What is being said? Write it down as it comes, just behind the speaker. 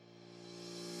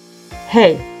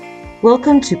Hey,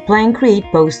 welcome to Play and Create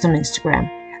Post on Instagram.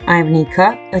 I'm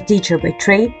Nika, a teacher by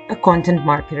trade, a content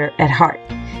marketer at heart.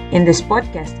 In this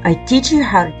podcast, I teach you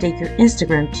how to take your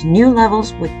Instagram to new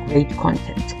levels with great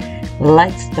content.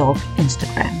 Let's talk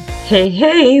Instagram.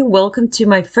 Hey, welcome to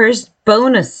my first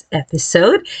bonus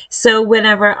episode. So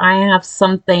whenever I have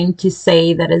something to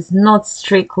say that is not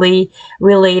strictly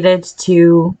related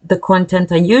to the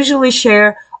content I usually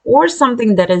share, or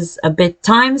something that is a bit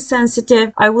time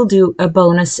sensitive, I will do a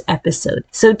bonus episode.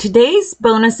 So today's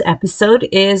bonus episode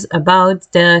is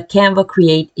about the Canva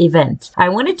Create event. I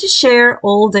wanted to share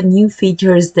all the new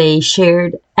features they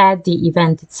shared at the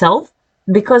event itself,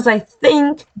 because I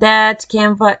think that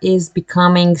Canva is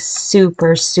becoming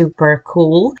super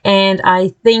cool, and I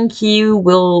think you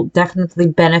will definitely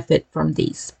benefit from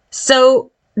these.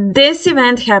 So this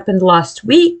event happened last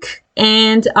week,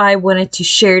 and I wanted to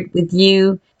share it with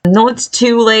you not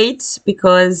too late,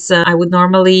 because I would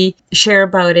normally share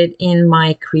about it in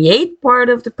my create part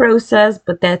of the process,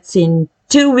 but that's in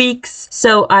 2 weeks.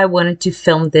 So I wanted to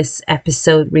film this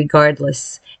episode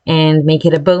regardless and make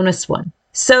it a bonus one.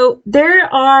 So there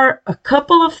are a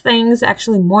couple of things,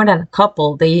 actually more than a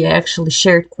couple. They actually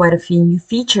shared quite a few new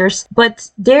features,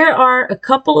 but there are a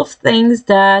couple of things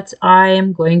that I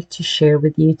am going to share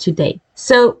with you today.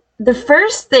 So the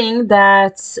first thing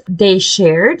that they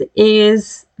shared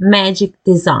is magic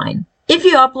design. If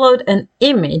you upload an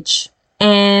image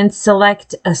and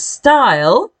select a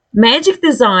style, Magic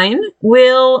Design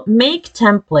will make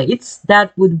templates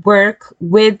that would work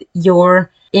with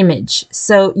your image.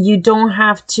 So you don't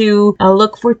have to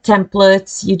look for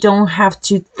templates. You don't have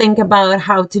to think about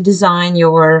how to design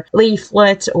your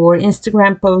leaflet or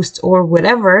Instagram post or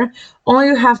whatever. All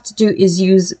you have to do is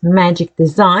use Magic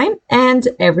Design and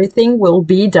everything will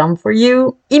be done for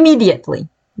you immediately.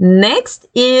 Next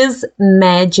is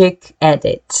Magic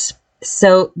Edit.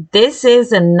 So this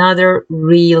is another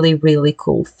really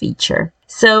cool feature.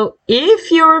 So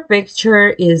if your picture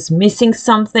is missing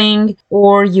something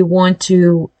or you want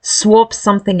to swap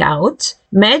something out,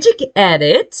 Magic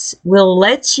Edit will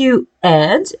let you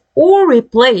add or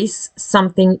replace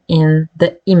something in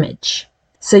the image.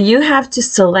 So you have to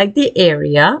select the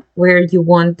area where you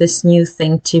want this new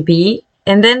thing to be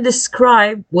and then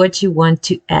describe what you want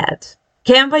to add.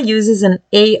 Canva uses an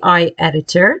AI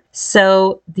editor,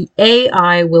 so the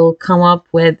AI will come up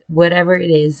with whatever it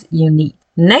is you need.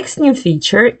 Next new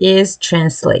feature is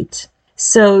Translate.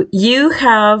 So you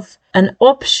have an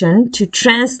option to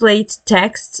translate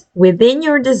text within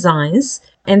your designs,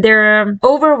 and there are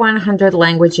over 100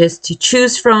 languages to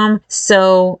choose from,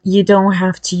 so you don't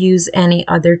have to use any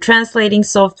other translating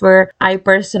software. I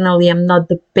personally am not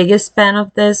the biggest fan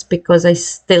of this because I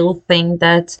still think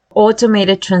that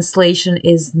automated translation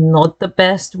is not the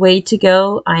best way to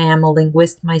go. I am a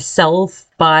linguist myself,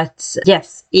 but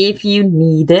yes, if you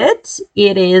need it,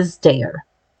 it is there.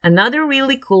 Another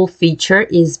really cool feature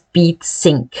is Beat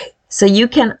Sync. So you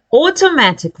can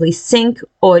automatically sync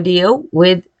audio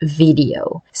with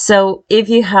video. So if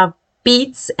you have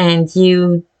beats and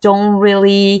you don't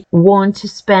really want to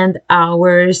spend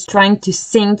hours trying to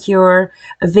sync your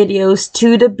videos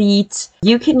to the beat,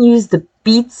 you can use the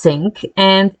Beat Sync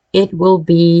and it will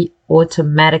be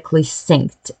automatically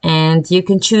synced. And you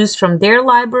can choose from their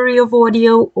library of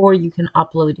audio or you can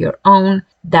upload your own.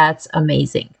 That's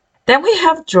amazing. Then we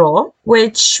have Draw,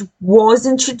 which was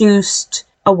introduced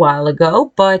a while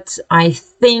ago, but I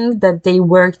think that they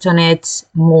worked on it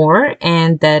more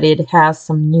and that it has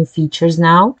some new features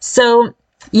now. So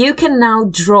you can now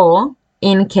draw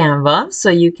in Canva. So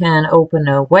you can open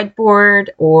a whiteboard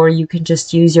or you can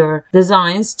just use your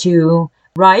designs to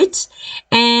write,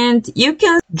 and you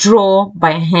can draw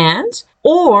by hand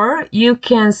or you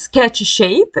can sketch a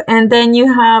shape and then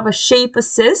you have a shape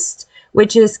assist,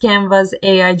 which is Canva's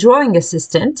AI drawing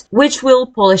assistant, which will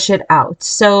polish it out.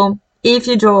 So if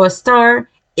you draw a star,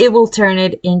 it will turn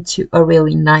it into a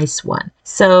really nice one.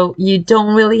 So you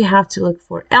don't really have to look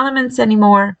for elements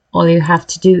anymore. All you have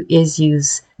to do is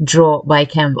use Draw by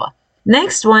Canva.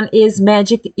 Next one is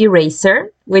Magic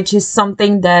Eraser, which is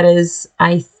something that is,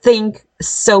 I think,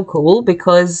 so cool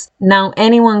because now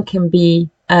anyone can be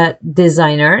a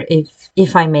designer,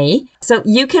 if I may. So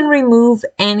you can remove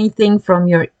anything from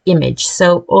your image.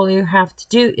 So all you have to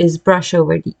do is brush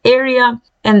over the area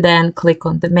and then click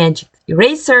on the Magic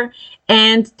Eraser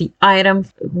and the item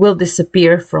will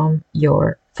disappear from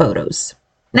your photos.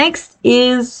 Next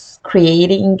is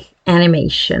creating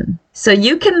animation. So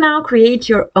you can now create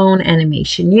your own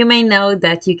animation. You may know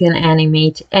that you can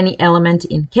animate any element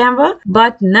in Canva,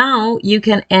 but now you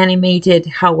can animate it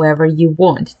however you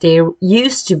want. There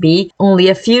used to be only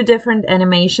a few different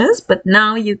animations, but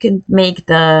now you can make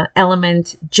the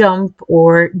element jump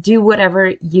or do whatever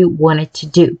you want it to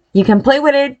do. You can play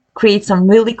with it, create some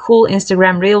really cool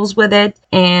Instagram reels with it,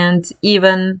 and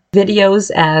even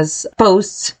videos as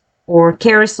posts or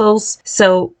carousels.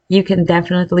 So you can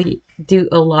definitely do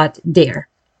a lot there.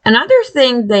 Another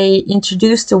thing they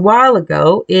introduced a while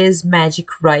ago is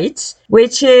Magic Write,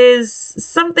 which is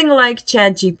something like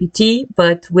ChatGPT,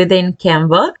 but within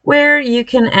Canva, where you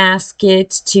can ask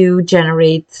it to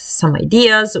generate some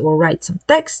ideas or write some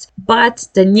text. But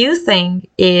the new thing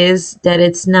is that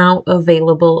it's now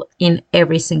available in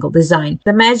every single design.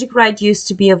 The Magic Write used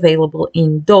to be available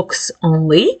in docs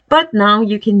only, but now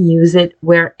you can use it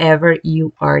wherever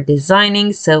you are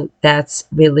designing. So that's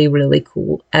really, really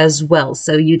cool as well.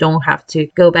 So you don't have to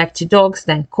go back to docs,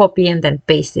 then copy and then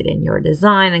paste it in your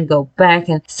design and go back.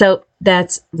 And so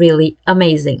that's really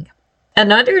amazing.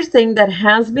 Another thing that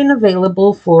has been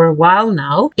available for a while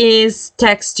now is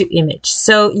text to image.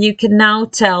 So you can now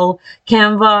tell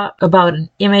Canva about an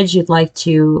image you'd like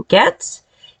to get.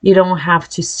 You don't have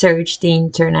to search the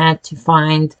internet to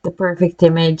find the perfect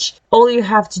image. All you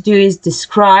have to do is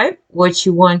describe what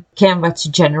you want Canva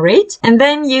to generate. And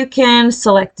then you can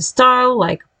select the style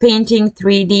like painting,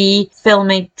 3D,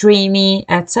 filmic, dreamy,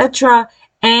 etc.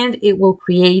 And it will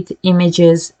create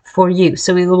images for you.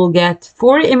 So you will get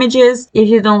 4 images. If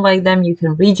you don't like them, you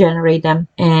can regenerate them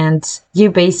and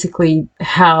you basically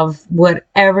have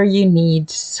whatever you need.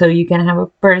 So you can have a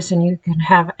person, you can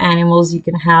have animals, you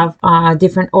can have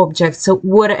different objects. So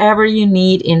whatever you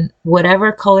need in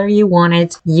whatever color you want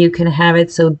it, you can have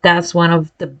it. So that's one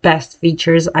of the best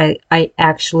features. I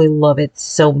actually love it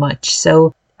so much.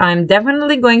 So I'm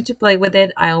definitely going to play with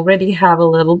it. I already have a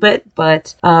little bit,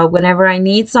 but whenever I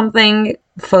need something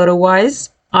photo-wise,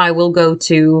 I will go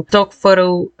to stock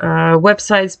photo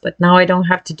websites, but now I don't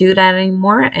have to do that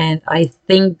anymore. And I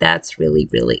think that's really,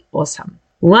 really awesome.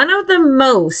 One of the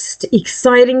most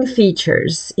exciting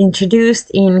features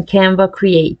introduced in Canva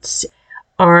Create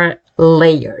are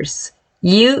layers.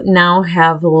 You now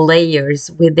have layers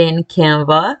within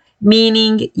Canva,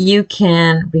 meaning you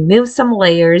can remove some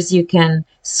layers, you can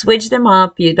switch them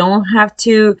up. You don't have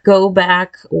to go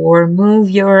back or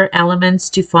move your elements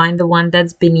to find the one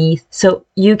that's beneath. So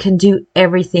you can do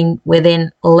everything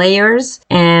within layers,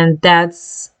 and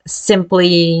that's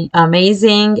simply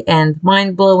amazing and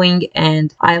mind-blowing.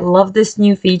 And I love this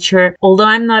new feature. Although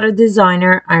I'm not a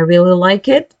designer, I really like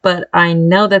it, but I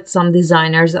know that some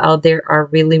designers out there are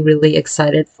really, really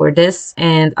excited for this,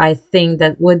 and I think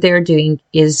that what they're doing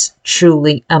is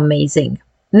truly amazing.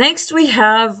 Next, we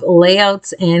have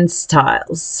layouts and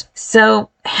styles. So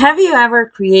have you ever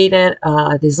created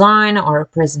a design or a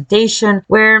presentation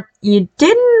where you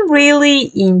didn't really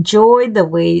enjoy the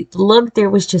way it looked? There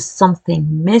was just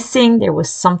something missing. There was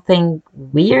something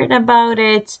weird about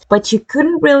it, but you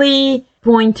couldn't really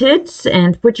point it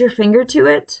and put your finger to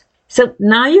it. So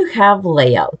now you have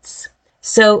layouts.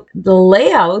 So the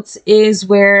layouts is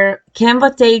where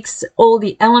Canva takes all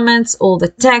the elements, all the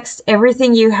text,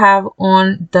 everything you have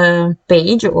on the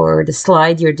page or the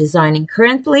slide you're designing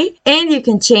currently, and you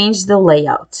can change the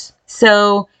layout.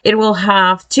 So it will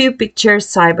have 2 pictures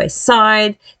side by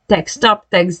side, text up,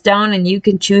 text down, and you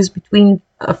can choose between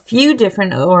a few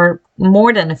different or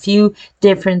more than a few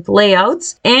different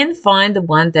layouts and find the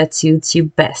one that suits you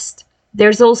best.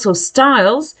 There's also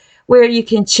styles where you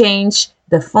can change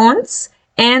the fonts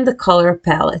and the color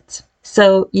palette.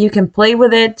 So you can play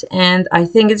with it, and I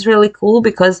think it's really cool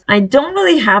because I don't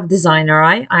really have designer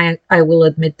eye. I will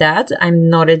admit that. I'm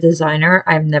not a designer.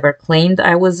 I've never claimed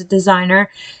I was a designer.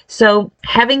 So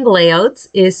having layouts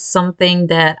is something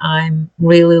that I'm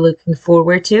really looking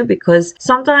forward to, because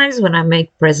sometimes when I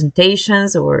make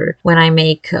presentations or when I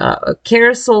make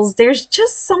carousels, there's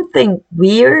just something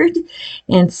weird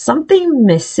and something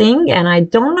missing, and I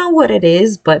don't know what it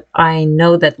is, but I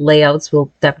know that layouts will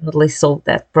definitely solve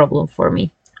that problem for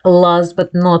me. Last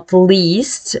but not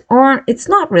least, or it's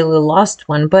not really a last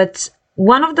one, but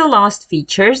one of the last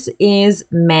features is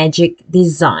Magic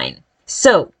Design.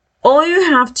 So all you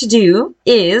have to do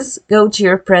is go to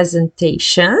your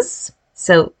presentations.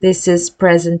 So this is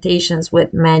presentations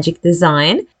with Magic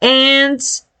Design, and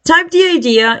type the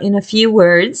idea in a few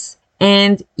words,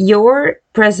 and your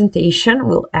presentation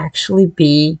will actually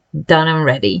be done and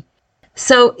ready.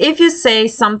 So if you say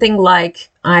something like,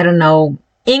 I don't know,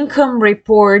 income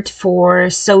report for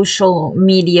social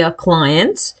media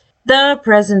clients, the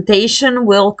presentation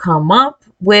will come up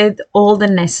with all the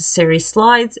necessary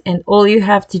slides, and all you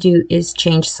have to do is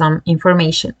change some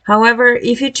information. However,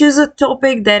 if you choose a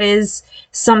topic that is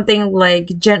something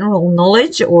like general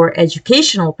knowledge or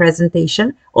educational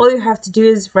presentation, all you have to do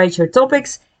is write your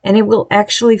topics, and it will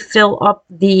actually fill up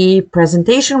the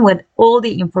presentation with all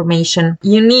the information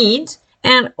you need.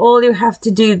 And all you have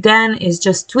to do then is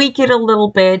just tweak it a little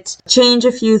bit, change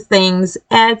a few things,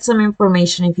 add some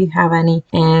information if you have any,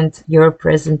 and your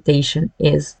presentation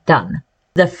is done.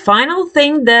 The final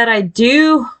thing that I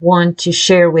do want to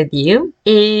share with you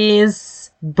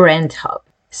is Brand Hub.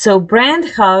 So Brand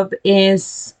Hub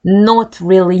is not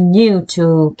really new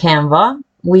to Canva.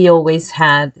 We always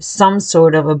had some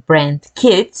sort of a brand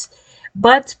kit,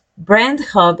 but Brand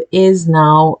Hub is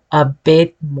now a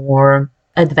bit more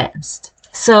advanced.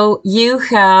 So you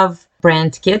have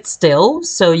brand kit still,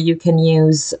 so you can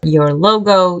use your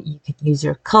logo, you can use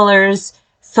your colors,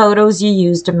 photos you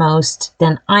use the most,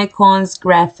 then icons,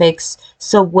 graphics.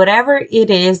 So whatever it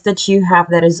is that you have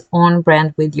that is on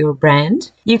brand with your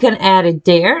brand, you can add it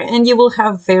there and you will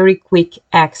have very quick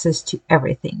access to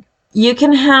everything. You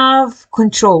can have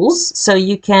controls, so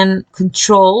you can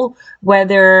control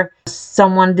whether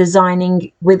someone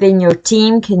designing within your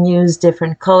team can use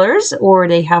different colors or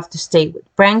they have to stay with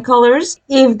brand colors,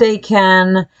 if they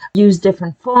can use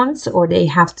different fonts or they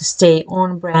have to stay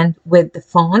on brand with the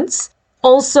fonts.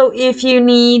 Also, if you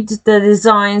need the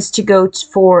designs to go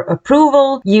for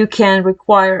approval, you can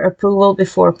require approval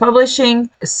before publishing,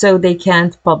 so they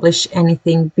can't publish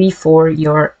anything before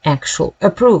your actual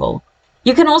approval.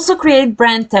 You can also create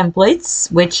brand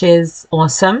templates, which is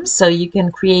awesome. So you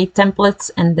can create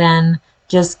templates and then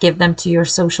just give them to your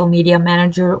social media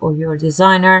manager or your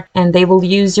designer, and they will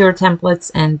use your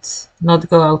templates and not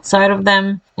go outside of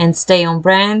them and stay on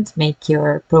brand, make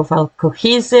your profile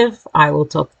cohesive. I will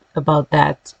talk about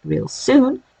that real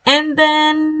soon. And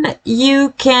then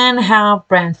you can have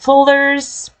brand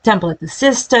folders, template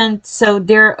assistant. So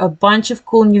there are a bunch of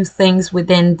cool new things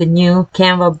within the new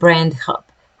Canva Brand Hub.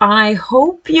 I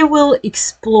hope you will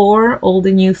explore all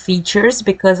the new features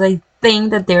because I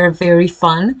think that they're very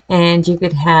fun and you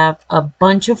could have a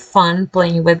bunch of fun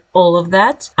playing with all of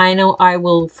that. I know I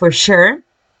will for sure.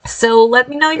 So let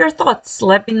me know your thoughts.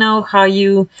 Let me know how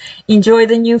you enjoy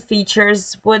the new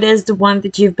features. What is the one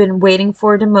that you've been waiting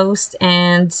for the most?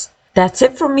 And that's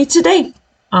it from me today.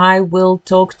 I will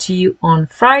talk to you on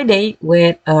Friday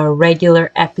with a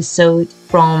regular episode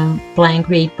from Plan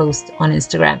Create Post on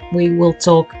Instagram. We will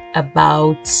talk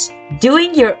about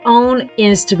doing your own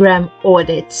Instagram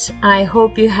audit. I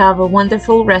hope you have a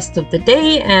wonderful rest of the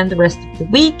day and the rest of the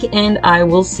week, and I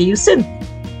will see you soon.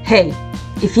 Hey,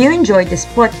 if you enjoyed this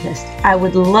podcast, I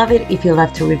would love it if you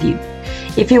left a review.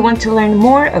 If you want to learn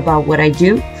more about what I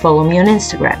do, follow me on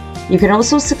Instagram. You can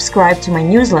also subscribe to my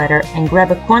newsletter and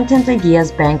grab a Content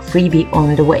Ideas Bank freebie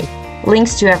on the way.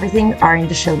 Links to everything are in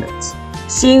the show notes.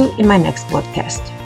 See you in my next podcast.